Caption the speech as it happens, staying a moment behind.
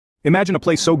Imagine a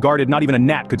place so guarded not even a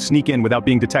gnat could sneak in without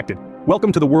being detected.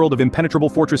 Welcome to the world of impenetrable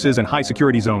fortresses and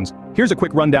high-security zones. Here's a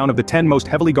quick rundown of the 10 most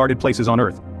heavily guarded places on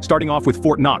Earth, starting off with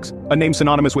Fort Knox, a name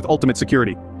synonymous with ultimate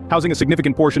security. Housing a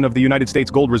significant portion of the United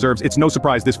States gold reserves, it's no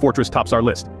surprise this fortress tops our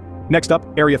list. Next up,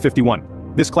 Area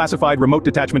 51. This classified remote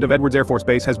detachment of Edwards Air Force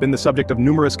Base has been the subject of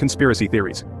numerous conspiracy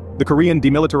theories. The Korean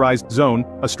Demilitarized Zone,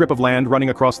 a strip of land running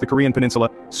across the Korean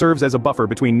peninsula, serves as a buffer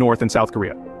between North and South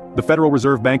Korea. The Federal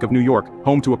Reserve Bank of New York,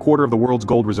 home to a quarter of the world's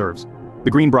gold reserves.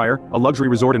 The Greenbrier, a luxury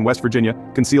resort in West Virginia,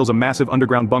 conceals a massive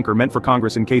underground bunker meant for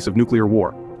Congress in case of nuclear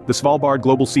war. The Svalbard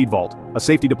Global Seed Vault, a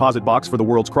safety deposit box for the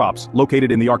world's crops,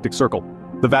 located in the Arctic Circle.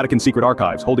 The Vatican Secret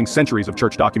Archives, holding centuries of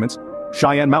church documents.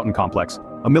 Cheyenne Mountain Complex,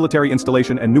 a military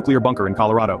installation and nuclear bunker in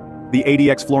Colorado. The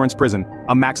ADX Florence Prison,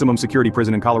 a maximum security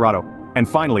prison in Colorado. And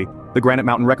finally, the Granite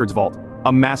Mountain Records Vault,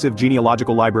 a massive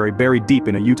genealogical library buried deep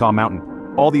in a Utah mountain.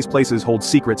 All these places hold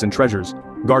secrets and treasures,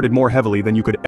 guarded more heavily than you could